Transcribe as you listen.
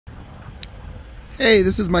Hey,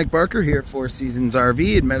 this is Mike Barker here at Four Seasons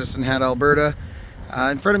RV in Medicine Hat, Alberta.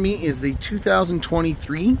 In front of me is the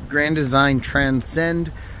 2023 Grand Design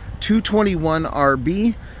Transcend 221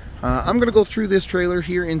 RB. I'm going to go through this trailer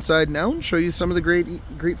here inside now and show you some of the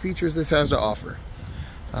great features this has to offer.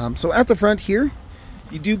 So at the front here,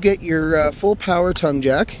 you do get your full power tongue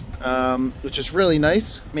jack, which is really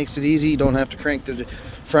nice. Makes it easy. You don't have to crank the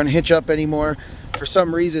front hitch up anymore. For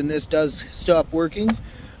some reason, this does stop working.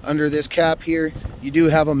 Under this cap here, you do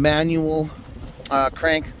have a manual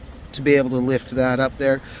crank to be able to lift that up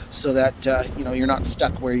there so that you're not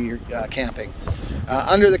stuck where you're camping.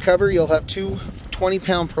 Under the cover, you'll have two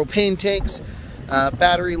 20-pound propane tanks,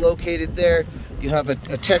 battery located there. You have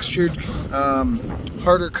a textured,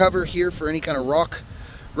 harder cover here for any kind of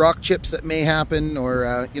rock chips that may happen,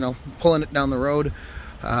 or pulling it down the road,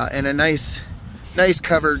 and a nice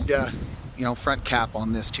covered front cap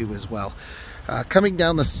on this too as well. Coming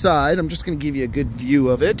down the side, I'm just going to give you a good view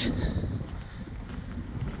of it.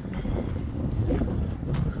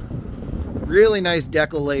 Really nice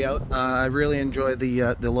decal layout. I really enjoy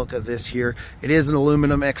the look of this here. It is an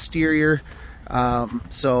aluminum exterior,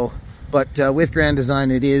 but with Grand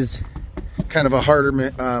Design, it is kind of a harder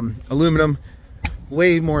aluminum,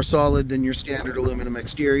 way more solid than your standard aluminum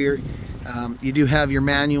exterior. You do have your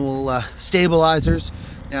manual stabilizers.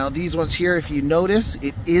 Now these ones here, if you notice,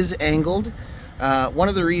 it is angled. One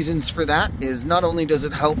of the reasons for that is not only does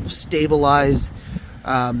it help stabilize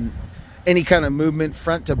any kind of movement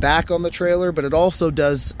front to back on the trailer, but it also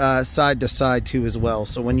does side to side too as well.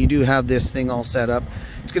 So when you do have this thing all set up,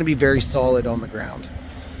 it's going to be very solid on the ground.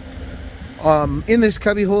 In this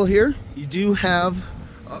cubby hole here, you do have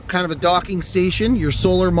kind of a docking station, your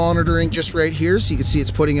solar monitoring just right here. So you can see it's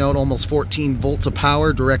putting out almost 14 volts of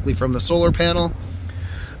power directly from the solar panel.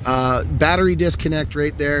 Battery disconnect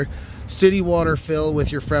right there. City water fill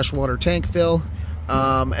with your freshwater tank fill,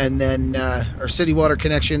 and then our city water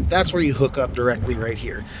connection, that's where you hook up directly right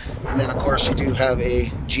here. And then of course you do have a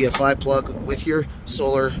GFI plug with your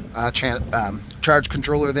solar charge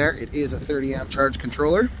controller there. It is a 30 amp charge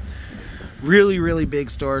controller. Really big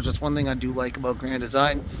storage. That's one thing I do like about Grand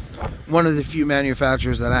Design. One of the few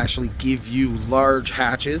manufacturers that actually give you large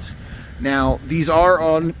hatches. Now these are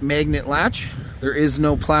on magnet latch. There is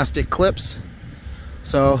no plastic clips,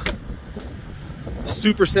 so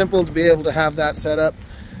super simple to be able to have that set up.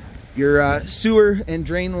 Your sewer and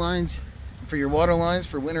drain lines for your water lines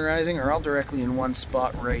for winterizing are all directly in one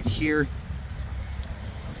spot right here.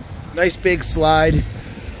 Nice big slide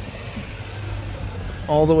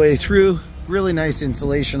all the way through. Really nice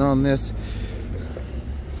insulation on this.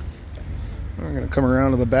 We're going to come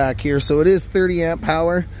around to the back here. So it is 30 amp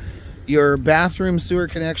power. Your bathroom sewer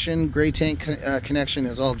connection, gray tank connection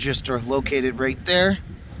is all just located right there.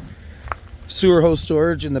 Sewer hose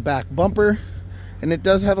storage in the back bumper, and it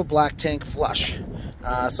does have a black tank flush.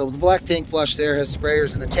 So the black tank flush there has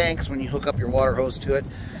sprayers in the tanks. When you hook up your water hose to it,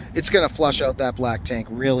 it's going to flush out that black tank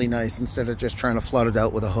really nice instead of just trying to flood it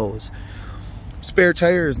out with a hose. Spare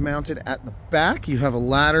tire is mounted at the back. You have a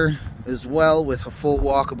ladder as well with a full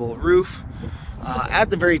walkable roof. At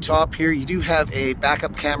the very top here, you do have a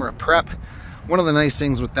backup camera prep. One of the nice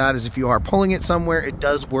things with that is if you are pulling it somewhere, it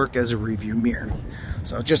does work as a review mirror.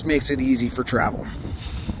 So it just makes it easy for travel.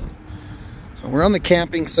 So we're on the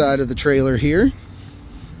camping side of the trailer here.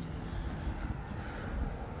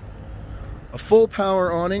 A full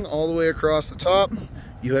power awning all the way across the top.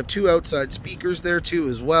 You have two outside speakers there too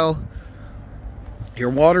as well. Your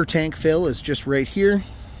water tank fill is just right here.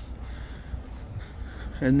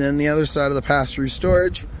 And then the other side of the pass-through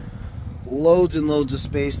storage. Loads and loads of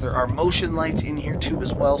space. There are motion lights in here too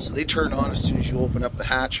as well, so they turn on as soon as you open up the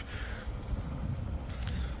hatch.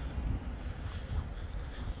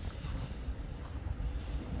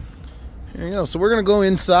 There you go. So we're going to go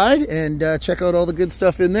inside and check out all the good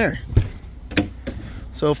stuff in there.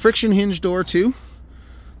 So friction hinge door too.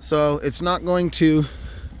 So it's not going to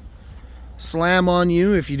slam on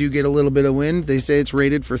you if you do get a little bit of wind. They say it's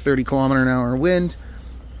rated for 30 km/h wind.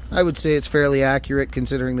 I would say it's fairly accurate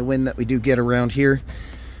considering the wind that we do get around here.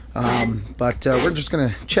 But we're just going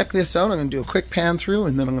to check this out. I'm going to do a quick pan through,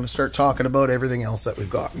 and then I'm going to start talking about everything else that we've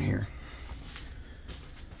got in here.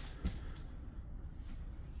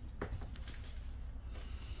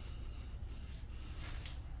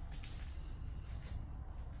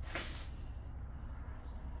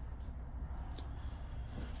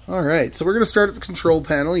 Alright, so we're going to start at the control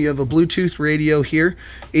panel. You have a Bluetooth radio here,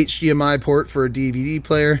 HDMI port for a DVD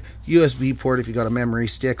player, USB port if you got a memory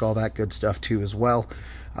stick, all that good stuff too as well.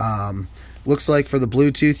 Looks like for the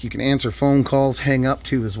Bluetooth you can answer phone calls, hang up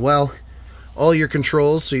too as well. All your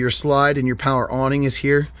controls, so your slide and your power awning is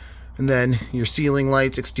here. And then your ceiling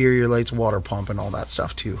lights, exterior lights, water pump, and all that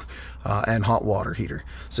stuff too, and hot water heater.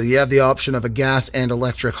 So you have the option of a gas and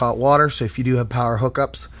electric hot water. So if you do have power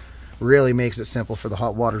hookups, really makes it simple for the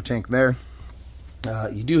hot water tank there.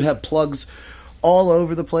 You do have plugs all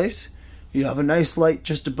over the place. You have a nice light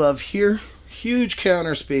just above here. Huge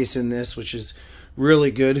counter space in this, which is really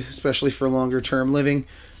good, especially for longer term living.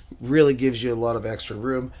 Really gives you a lot of extra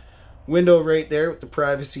room. Window right there with the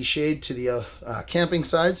privacy shade to the camping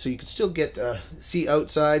side, so you can still get see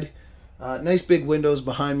outside. Nice big windows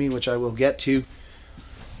behind me, which I will get to.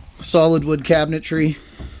 Solid wood cabinetry.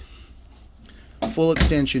 Full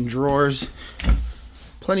extension drawers.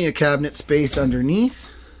 Plenty of cabinet space underneath.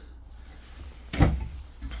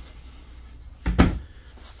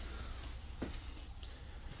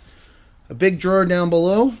 A big drawer down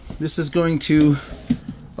below. This is going to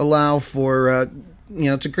allow for you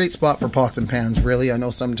know, it's a great spot for pots and pans, really. I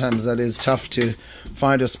know sometimes that is tough to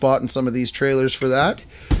find a spot in some of these trailers for that.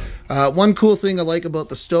 One cool thing I like about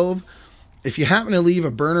the stove, if you happen to leave a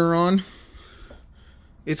burner on,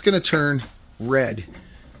 it's going to turn red,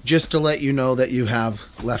 just to let you know that you have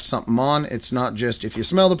left something on. It's not just if you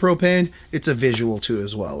smell the propane, it's a visual too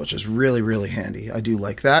as well, which is really, really handy. I do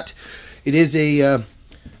like that. It is a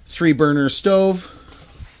 3-burner stove.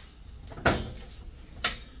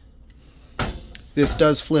 This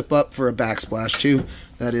does flip up for a backsplash too.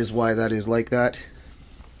 That is why that is like that.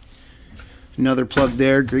 Another plug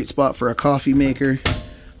there, great spot for a coffee maker.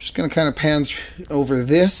 Just going to kind of pan over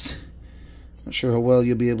this. Not sure how well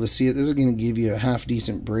you'll be able to see it. This is going to give you a half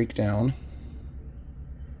decent breakdown.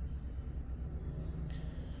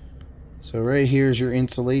 So right here is your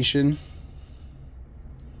insulation.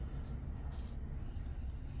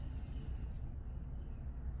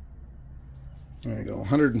 There you go,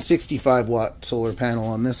 165 watt solar panel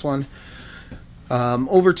on this one.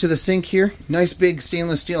 Over to the sink here. Nice big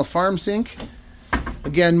stainless steel farm sink.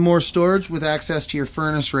 Again, more storage with access to your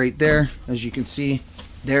furnace right there. As you can see,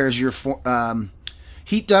 there's your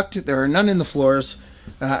heat duct. There are none in the floors.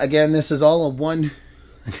 Again, this is all a one,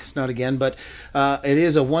 I guess not again, but it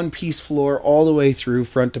is a one-piece floor all the way through,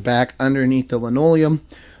 front to back, underneath the linoleum.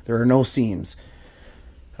 There are no seams.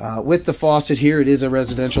 With the faucet here, it is a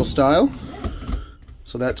residential style.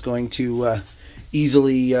 So that's going to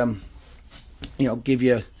easily, you know, give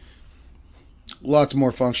you lots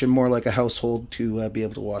more function, more like a household to be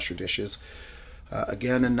able to wash your dishes.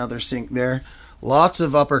 Again, another sink there. Lots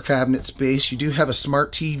of upper cabinet space. You do have a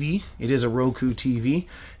smart TV. It is a Roku TV.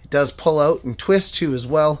 It does pull out and twist too as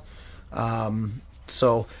well.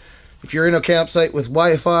 So if you're in a campsite with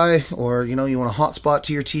Wi-Fi, or you know, you want a hotspot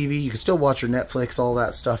to your TV, you can still watch your Netflix, all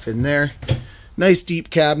that stuff in there. Nice deep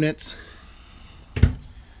cabinets.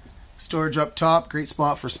 Storage up top, great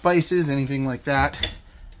spot for spices, anything like that.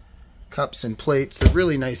 Cups and plates, they're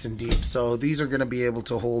really nice and deep. So these are going to be able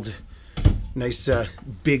to hold nice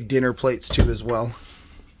big dinner plates too as well.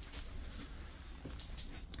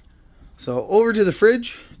 So over to the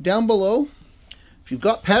fridge, down below, if you've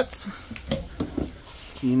got pets,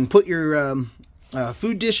 you can put your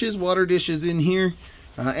food dishes, water dishes in here.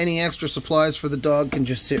 Any extra supplies for the dog can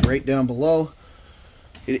just sit right down below.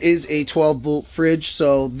 It is a 12-volt fridge,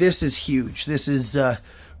 so this is huge. This is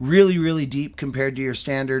really, really deep compared to your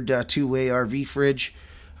standard two-way RV fridge.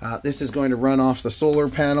 This is going to run off the solar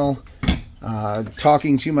panel.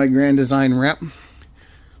 Talking to my Grand Design rep,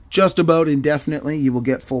 just about indefinitely you will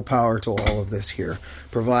get full power to all of this here,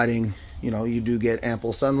 providing, you know, you do get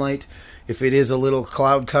ample sunlight. If it is a little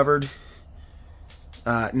cloud covered,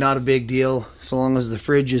 not a big deal. So long as the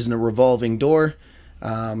fridge isn't a revolving door,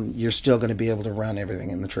 you're still going to be able to run everything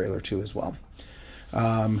in the trailer too as well.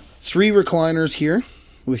 3 recliners here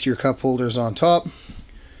with your cup holders on top.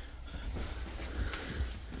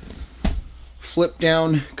 Flip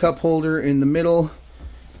down cup holder in the middle.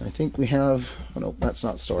 I think we have, oh no, that's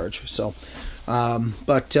not storage. So,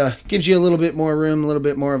 but gives you a little bit more room, a little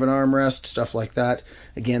bit more of an armrest, stuff like that.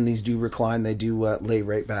 Again, these do recline. They do lay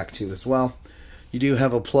right back too as well. You do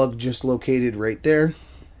have a plug just located right there.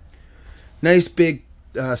 Nice big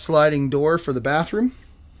sliding door for the bathroom.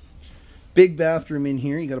 Big bathroom in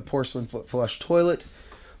here. You got a porcelain foot flush toilet.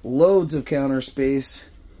 Loads of counter space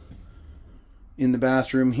in the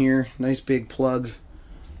bathroom here. Nice big plug.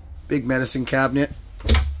 Big medicine cabinet.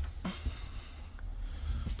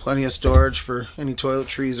 Plenty of storage for any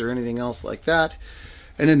toiletries or anything else like that.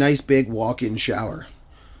 And a nice big walk-in shower.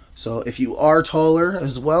 So if you are taller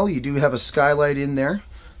as well, you do have a skylight in there.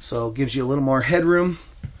 So it gives you a little more headroom.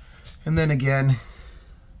 And then again,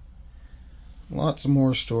 lots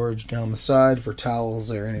more storage down the side for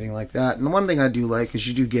towels or anything like that. And the one thing I do like is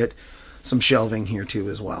you do get some shelving here too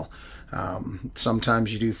as well.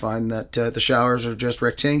 Sometimes you do find that the showers are just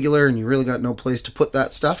rectangular and you really got no place to put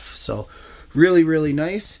that stuff. So really, really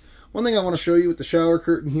nice. One thing I want to show you with the shower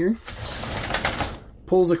curtain here,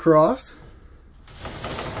 pulls across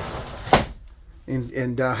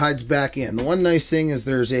and hides back in. The one nice thing is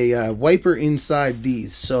there's a wiper inside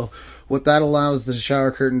these. So what that allows the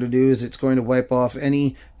shower curtain to do is it's going to wipe off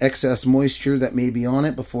any excess moisture that may be on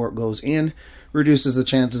it before it goes in. Reduces the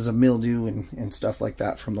chances of mildew and stuff like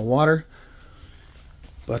that from the water.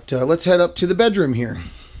 But let's head up to the bedroom here.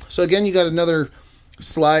 So again, you got another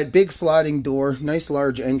big sliding door, nice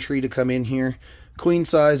large entry to come in here. Queen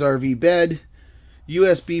size RV bed,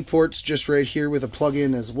 USB ports just right here with a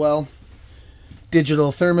plug-in as well.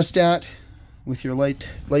 Digital thermostat with your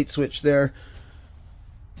light switch there.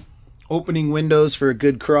 Opening windows for a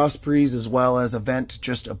good cross breeze, as well as a vent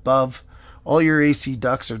just above. All your AC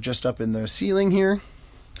ducts are just up in the ceiling here.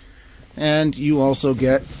 And you also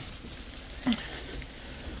get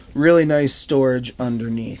really nice storage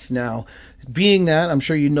underneath. Now, being that, I'm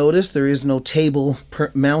sure you noticed there is no table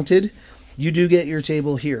mounted. You do get your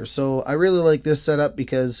table here. So I really like this setup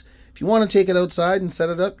because if you want to take it outside and set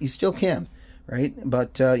it up, you still can, right?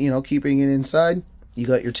 But, you know, keeping it inside, you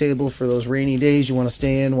got your table for those rainy days. You want to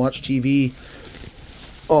stay in, watch TV,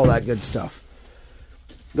 all that good stuff.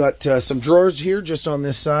 Got some drawers here just on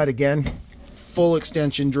this side. Again, full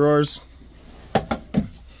extension drawers.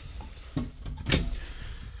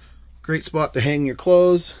 Great spot to hang your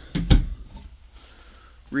clothes.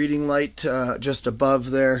 Reading light just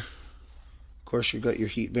above there. Of course, you've got your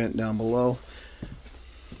heat vent down below.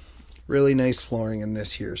 Really nice flooring in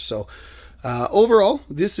this here. So overall,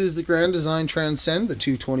 this is the Grand Design Transcend, the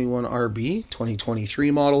 221RB 2023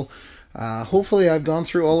 model. Hopefully I've gone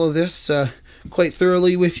through all of this quite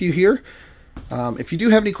thoroughly with you here. If you do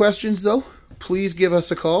have any questions though, please give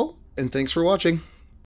us a call, and thanks for watching.